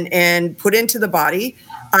and put into the body,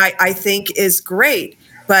 I think is great.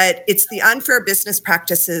 But it's the unfair business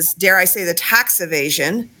practices, dare I say the tax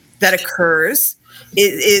evasion that occurs,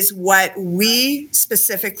 is what we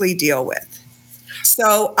specifically deal with.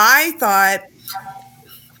 So I thought,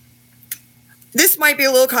 this might be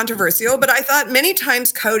a little controversial, but I thought many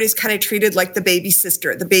times code is kind of treated like the baby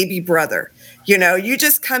sister, the baby brother. You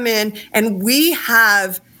just come in and we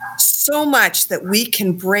have so much that we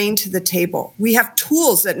can bring to the table. We have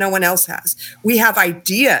tools that no one else has. We have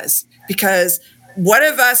ideas, because what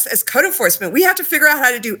of us as code enforcement, we have to figure out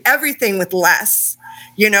how to do everything with less,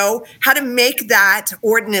 how to make that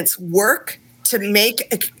ordinance work, to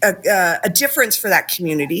make a difference for that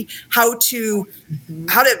community, how to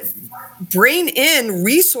bring in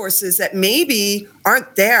resources that maybe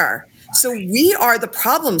aren't there. So we are the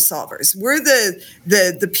problem solvers. We're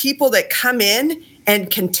the people that come in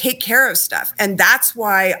and can take care of stuff. And that's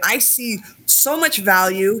why I see so much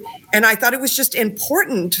value. And I thought it was just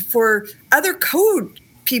important for other code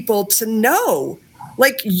people to know,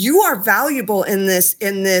 like, you are valuable in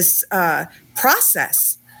this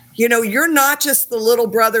process. You're not just the little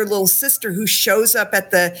brother, little sister who shows up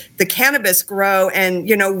at the cannabis grow and,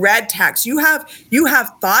 red tax. You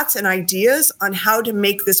have thoughts and ideas on how to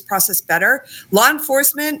make this process better. Law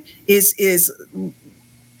enforcement is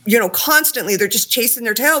constantly they're just chasing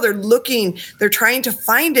their tail. They're looking, they're trying to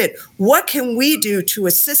find it. What can we do to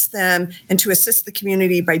assist them and to assist the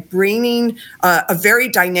community by bringing a very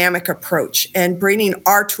dynamic approach and bringing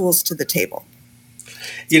our tools to the table?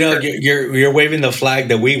 You're waving the flag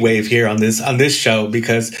that we wave here on this show,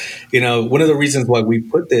 because one of the reasons why we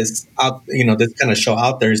put this out, this kind of show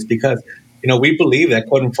out there, is because we believe that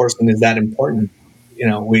code enforcement is that important.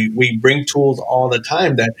 We bring tools all the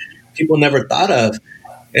time that people never thought of.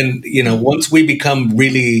 And, once we become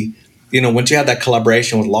really, once you have that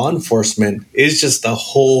collaboration with law enforcement, it's just a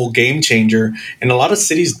whole game changer. And a lot of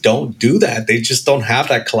cities don't do that. They just don't have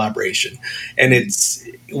that collaboration. And it's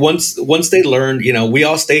once they learn, we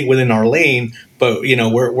all stay within our lane, but,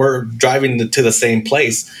 we're driving to the same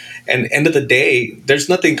place. And end of the day, there's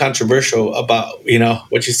nothing controversial about,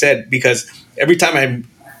 what you said, because every time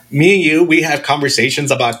me and you, we have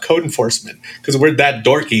conversations about code enforcement because we're that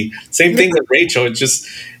dorky. Same thing with Rachel. It's just,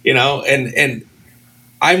 and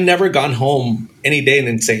I've never gone home any day and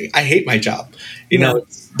then say, I hate my job.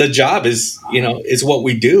 The job is, is what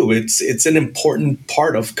we do. It's an important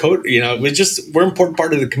part of code. We're an important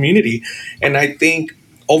part of the community. And I think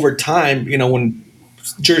over time, when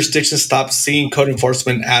jurisdictions stop seeing code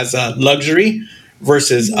enforcement as a luxury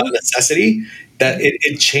versus a necessity, that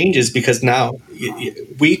it changes, because now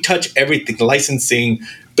we touch everything: licensing,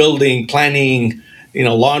 building, planning,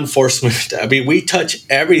 law enforcement. I mean, we touch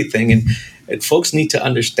everything, and folks need to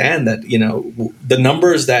understand that the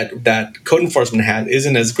numbers that code enforcement has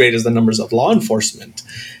isn't as great as the numbers of law enforcement.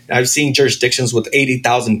 I've seen jurisdictions with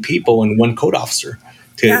 80,000 people and one code officer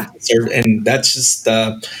to serve, and that's just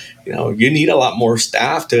you need a lot more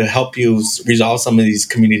staff to help you resolve some of these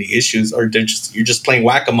community issues, or you're just playing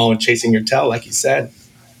whack-a-mole and chasing your tail, like you said.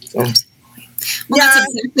 So. Well, that's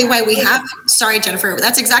exactly why we have, sorry, Jennifer,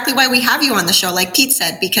 that's exactly why we have you on the show, like Pete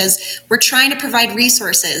said, because we're trying to provide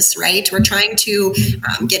resources, right? We're trying to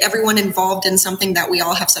get everyone involved in something that we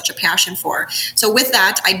all have such a passion for. So with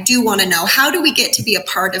that, I do want to know, how do we get to be a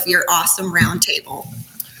part of your awesome roundtable?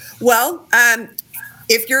 Well,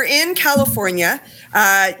 if you're in California,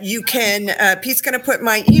 you can, Pete's going to put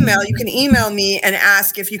my email. You can email me and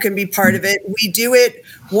ask if you can be part of it. We do it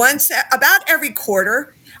about every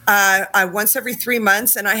quarter. Once every 3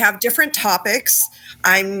 months, and I have different topics.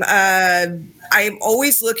 I'm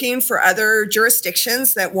always looking for other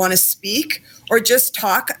jurisdictions that want to speak or just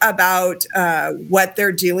talk about what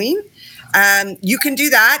they're doing. You can do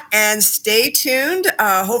that, and stay tuned.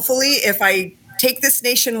 Hopefully, if I take this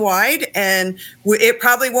nationwide, and it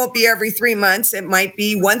probably won't be every 3 months. It might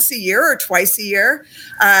be once a year or twice a year.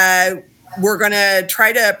 We're going to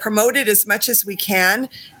try to promote it as much as we can.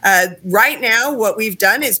 Right now, what we've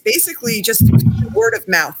done is basically just word of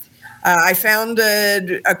mouth. I found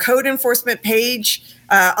a code enforcement page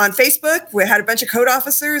on Facebook. We had a bunch of code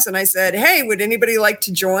officers, and I said, hey, would anybody like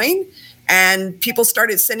to join? And people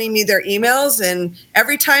started sending me their emails. And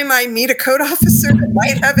every time I meet a code officer that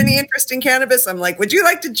might have any interest in cannabis, I'm like, would you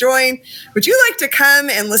like to join? Would you like to come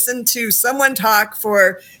and listen to someone talk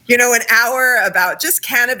for, an hour about just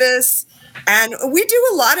cannabis? And we do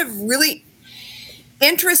a lot of really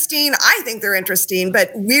interesting, I think they're interesting, but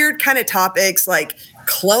weird kind of topics like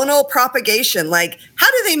clonal propagation. Like, how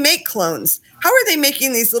do they make clones? How are they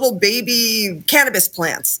making these little baby cannabis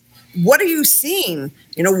plants? What are you seeing?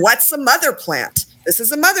 What's a mother plant? This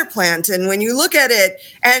is a mother plant. And when you look at it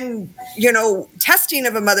and, testing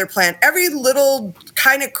of a mother plant, every little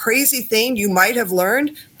kind of crazy thing you might have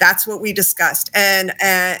learned, that's what we discussed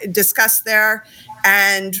there.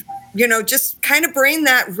 And just kind of bring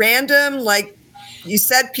that random, like you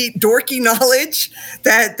said, Pete, dorky knowledge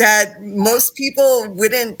that most people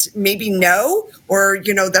wouldn't maybe know, or,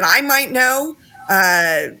 that I might know.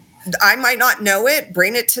 I might not know it,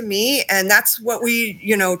 bring it to me. And that's what we,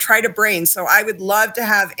 try to bring. So I would love to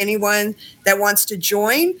have anyone that wants to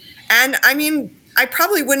join. And I mean, I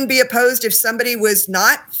probably wouldn't be opposed if somebody was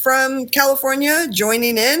not from California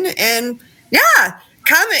joining in, and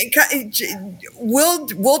come,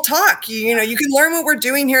 we'll talk. You can learn what we're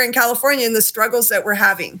doing here in California and the struggles that we're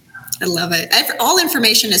having. I love it. All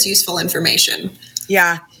information is useful information.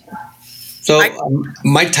 Yeah. So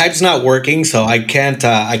my type's not working, so I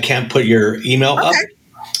can't put your email up.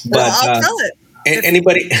 But I'll tell it.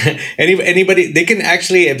 Anybody, they can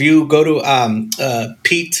actually, if you go to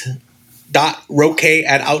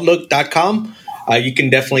pete.roque@outlook.com, you can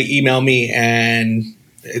definitely email me, and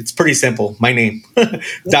it's pretty simple. My name,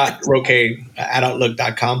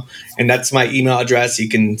 .roque@outlook.com. And that's my email address. You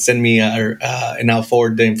can send me and I'll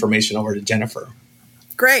forward the information over to Jennifer.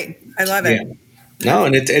 Great. I love it. Yeah. No,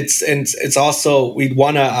 and it's also, we'd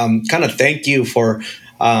want to kind of thank you for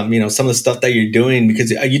some of the stuff that you're doing,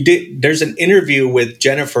 because you did. There's an interview with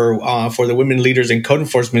Jennifer for the Women Leaders in Code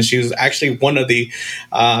Enforcement. She was actually one of the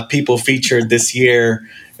people featured this year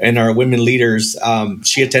in our Women Leaders.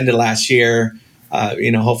 She attended last year.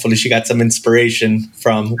 Hopefully she got some inspiration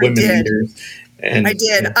from Women Leaders. And I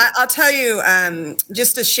did. I'll tell you,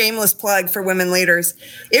 just a shameless plug for Women Leaders.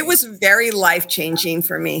 It was very life-changing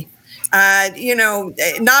for me.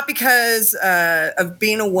 Not because of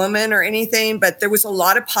being a woman or anything, but there was a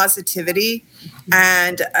lot of positivity,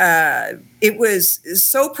 and it was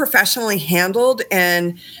so professionally handled,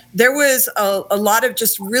 and there was a lot of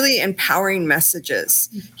just really empowering messages,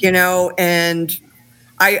 and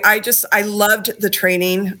I loved the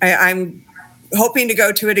training. I'm hoping to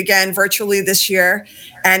go to it again virtually this year.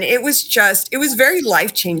 And it was very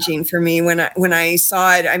life-changing for me when I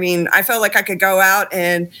saw it. I mean, I felt like I could go out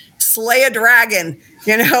and slay a dragon.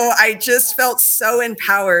 I just felt so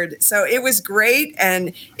empowered. So it was great.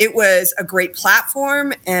 And it was a great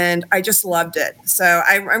platform. And I just loved it. So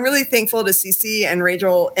I'm really thankful to Cece and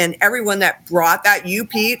Rachel and everyone that brought that, you,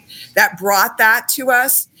 Pete, that brought that to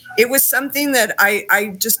us. It was something that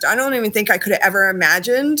I don't even think I could have ever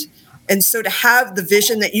imagined. And so to have the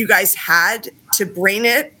vision that you guys had to bring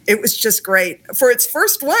it, it was just great. For its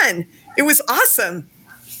first one, it was awesome.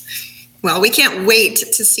 Well, we can't wait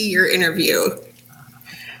to see your interview.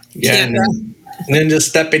 Yeah. And then just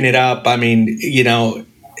stepping it up. I mean,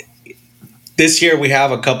 this year we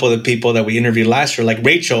have a couple of people that we interviewed last year, like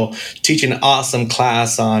Rachel, teaching an awesome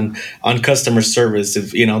class on customer service.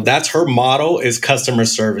 That's her motto, is customer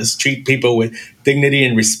service. Treat people with dignity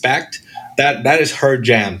and respect. That is her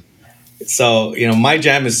jam. So, my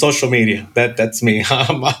jam is social media. That's me.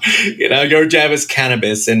 Your jam is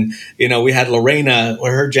cannabis. And, we had Lorena,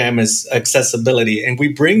 where her jam is accessibility. And we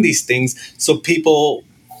bring these things so people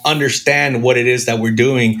understand what it is that we're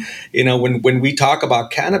doing. When we talk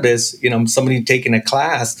about cannabis, somebody taking a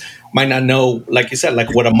class might not know, like you said,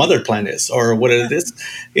 like what a mother plant is or what it is.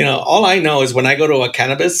 All I know is when I go to a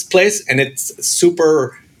cannabis place and it's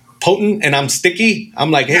super potent and I'm sticky,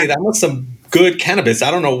 I'm like, hey, that was some good cannabis.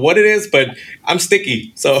 I don't know what it is, but I'm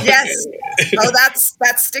sticky. So yes.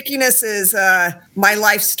 That stickiness is my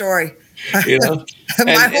life story.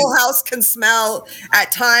 My whole house can smell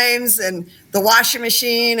at times, and the washing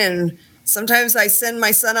machine, and sometimes I send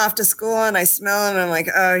my son off to school and I smell him and I'm like,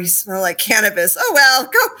 oh, you smell like cannabis. Oh, well,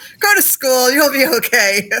 go to school. You'll be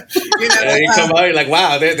okay. You come out, you're like,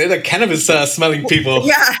 wow, they're the cannabis smelling people.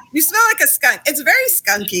 Yeah, you smell like a skunk. It's very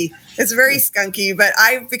skunky. But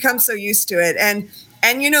I've become so used to it. And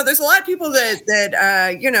there's a lot of people that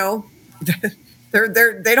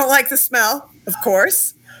they don't like the smell, of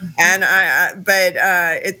course. And but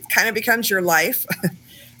it kind of becomes your life.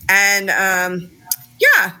 And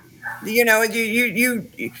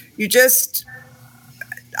you just,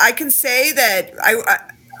 I can say that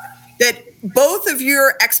that both of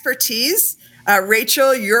your expertise,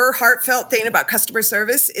 Rachel, your heartfelt thing about customer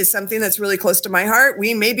service is something that's really close to my heart.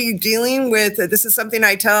 We may be dealing with, this is something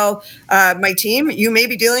I tell my team, you may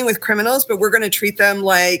be dealing with criminals, but we're going to treat them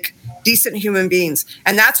like decent human beings.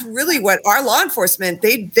 And that's really what our law enforcement,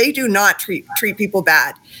 they do not treat people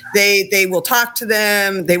bad. They will talk to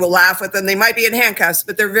them, they will laugh with them, they might be in handcuffs,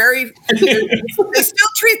 but they still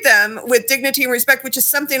treat them with dignity and respect, which is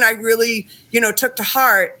something I really, took to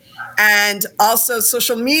heart. And also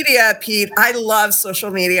social media, Pete, I love social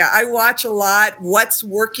media. I watch a lot what's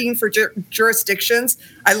working for jurisdictions.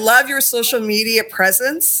 I love your social media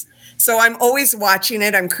presence. So I'm always watching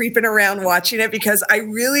it. I'm creeping around watching it because I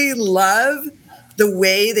really love the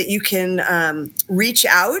way that you can reach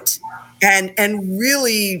out and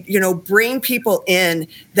really, bring people in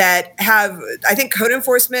that have, I think, code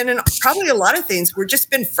enforcement and probably a lot of things. We've just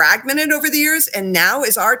been fragmented over the years, and now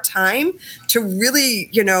is our time to really,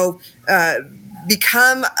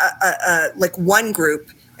 become like one group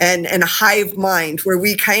and a hive mind where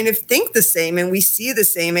we kind of think the same and we see the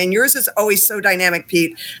same. And yours is always so dynamic,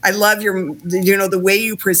 Pete. I love the way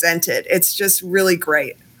you present it. It's just really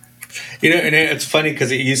great. And it's funny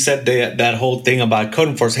because you said that whole thing about code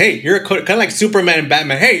enforcement. Hey, you're kind of like Superman and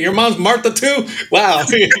Batman. Hey, your mom's Martha too. Wow. And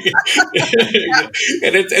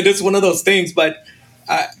it's one of those things. But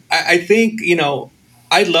I think,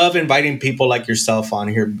 I love inviting people like yourself on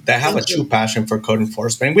here that have true passion for code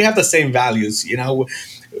enforcement. We have the same values.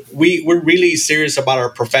 We're really serious about our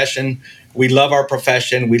profession. We love our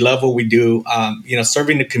profession. We love what we do.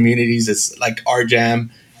 Serving the communities is like our jam.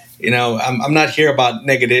 I'm not here about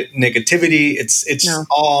negativity. It's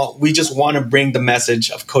all, we just want to bring the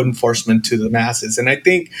message of code enforcement to the masses. And I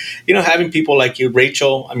think, having people like you,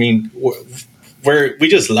 Rachel, I mean, we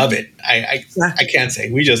just love it. I can't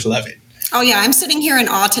say, we just love it. Oh yeah, I'm sitting here in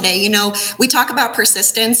awe today. You know, we talk about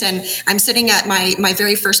persistence, and I'm sitting at my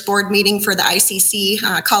very first board meeting for the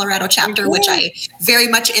ICC Colorado chapter, which I very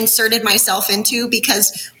much inserted myself into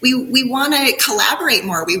because we want to collaborate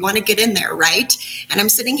more. We want to get in there, right? And I'm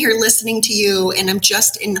sitting here listening to you, and I'm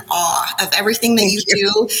just in awe of everything that you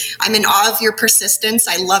do. I'm in awe of your persistence.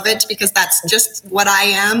 I love it because that's just what I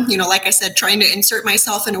am. You know, like I said, trying to insert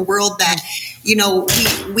myself in a world that, you know,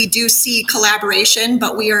 we do see collaboration,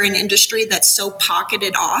 but we are an industry that's so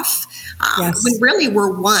pocketed off when really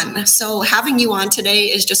we're one. So having you on today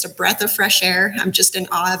is just a breath of fresh air. I'm just in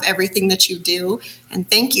awe of everything that you do. And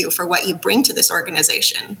thank you for what you bring to this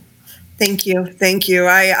organization. Thank you. Thank you.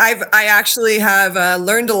 I actually have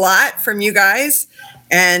learned a lot from you guys.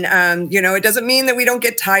 And, you know, it doesn't mean that we don't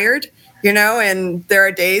get tired, you know, and there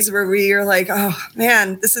are days where we are like, oh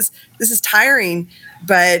man, this is tiring.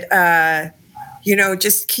 But, you know,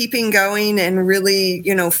 just keeping going and really,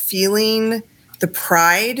 you know, feeling the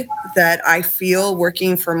pride that I feel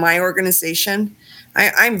working for my organization.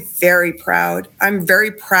 I'm very proud. I'm very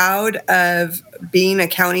proud of being a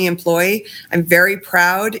county employee. I'm very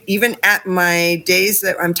proud, even at my days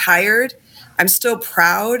that I'm tired, I'm still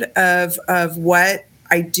proud of what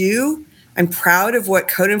I do. I'm proud of what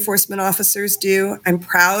code enforcement officers do. I'm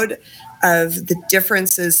proud of the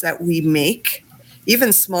differences that we make,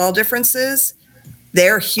 even small differences.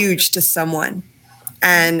 They're huge to someone.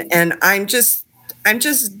 And I'm just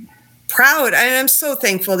proud. And I'm so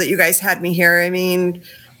thankful that you guys had me here. I mean,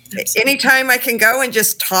 anytime I can go and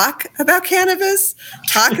just talk about cannabis,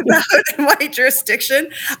 talk about my jurisdiction,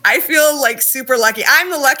 I feel like super lucky. I'm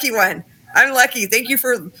the lucky one. I'm lucky. Thank you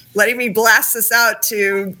for letting me blast this out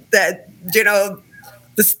to that, you know,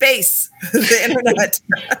 the space, the internet.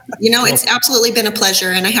 You know, it's absolutely been a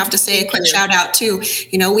pleasure. And I have to say a quick shout out too.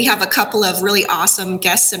 You know, we have a couple of really awesome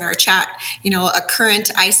guests in our chat. You know, a current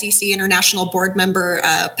ICC International board member,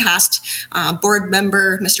 past board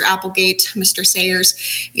member, Mr. Applegate, Mr. Sayers.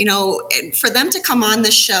 You know, for them to come on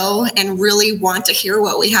the show and really want to hear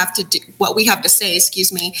what we have to do, what we have to say,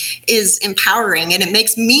 is empowering. And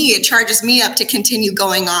it charges me up to continue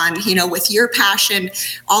going on, you know, with your passion,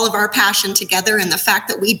 all of our passion together, and the fact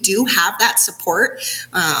that we do have that support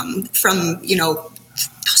from, you know,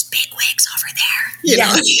 those big wigs over there. You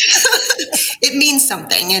know? It means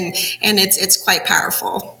something, and it's quite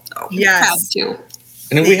powerful. So proud too.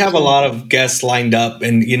 And we have a lot of guests lined up,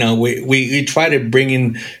 and you know, we try to bring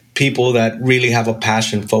in people that really have a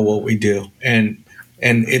passion for what we do, and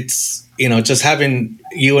it's, you know, just having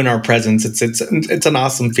you in our presence, it's an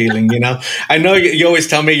awesome feeling, you know. I know you always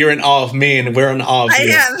tell me you're in awe of me, and we're in awe of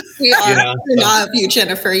you. I am. We are in awe of you,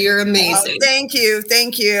 Jennifer. You're amazing. Thank you.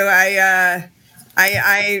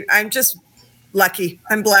 I'm just lucky.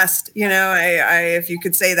 I'm blessed. You know, I if you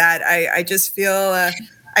could say that, I just feel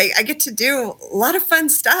I get to do a lot of fun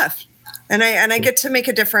stuff, and I get to make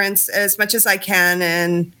a difference as much as I can,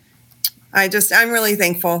 and I'm really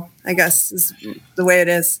thankful, I guess, is the way it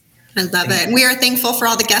is. I love it. And we are thankful for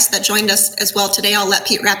all the guests that joined us as well today. I'll let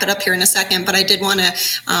Pete wrap it up here in a second, but I did want to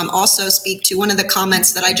also speak to one of the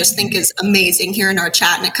comments that I just think is amazing here in our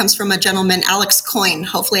chat, and it comes from a gentleman, Alex Coyne.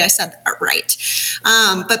 Hopefully I said that right.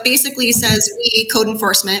 But basically he says, we, code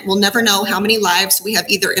enforcement, will never know how many lives we have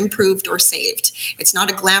either improved or saved. It's not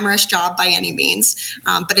a glamorous job by any means,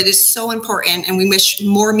 but it is so important, and we wish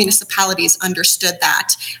more municipalities understood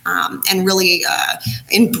that and really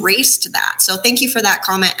embraced that. So thank you for that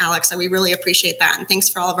comment, Alex. We really appreciate that. And thanks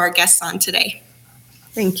for all of our guests on today.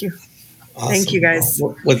 Thank you. Awesome. Thank you, guys.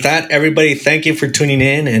 With that, everybody, thank you for tuning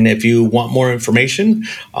in. And if you want more information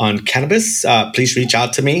on cannabis, please reach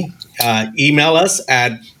out to me. Email us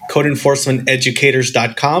at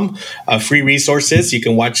codeenforcementeducators.com. Free resources. You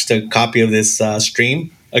can watch the copy of this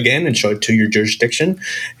stream again and show it to your jurisdiction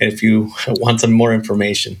if you want some more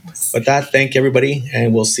information. With that, thank you, everybody,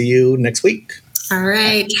 and we'll see you next week. All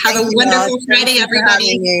right. Have a wonderful Friday,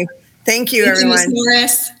 everybody. Thank you, everyone. Ms.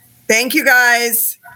 Morris. Thank you, guys.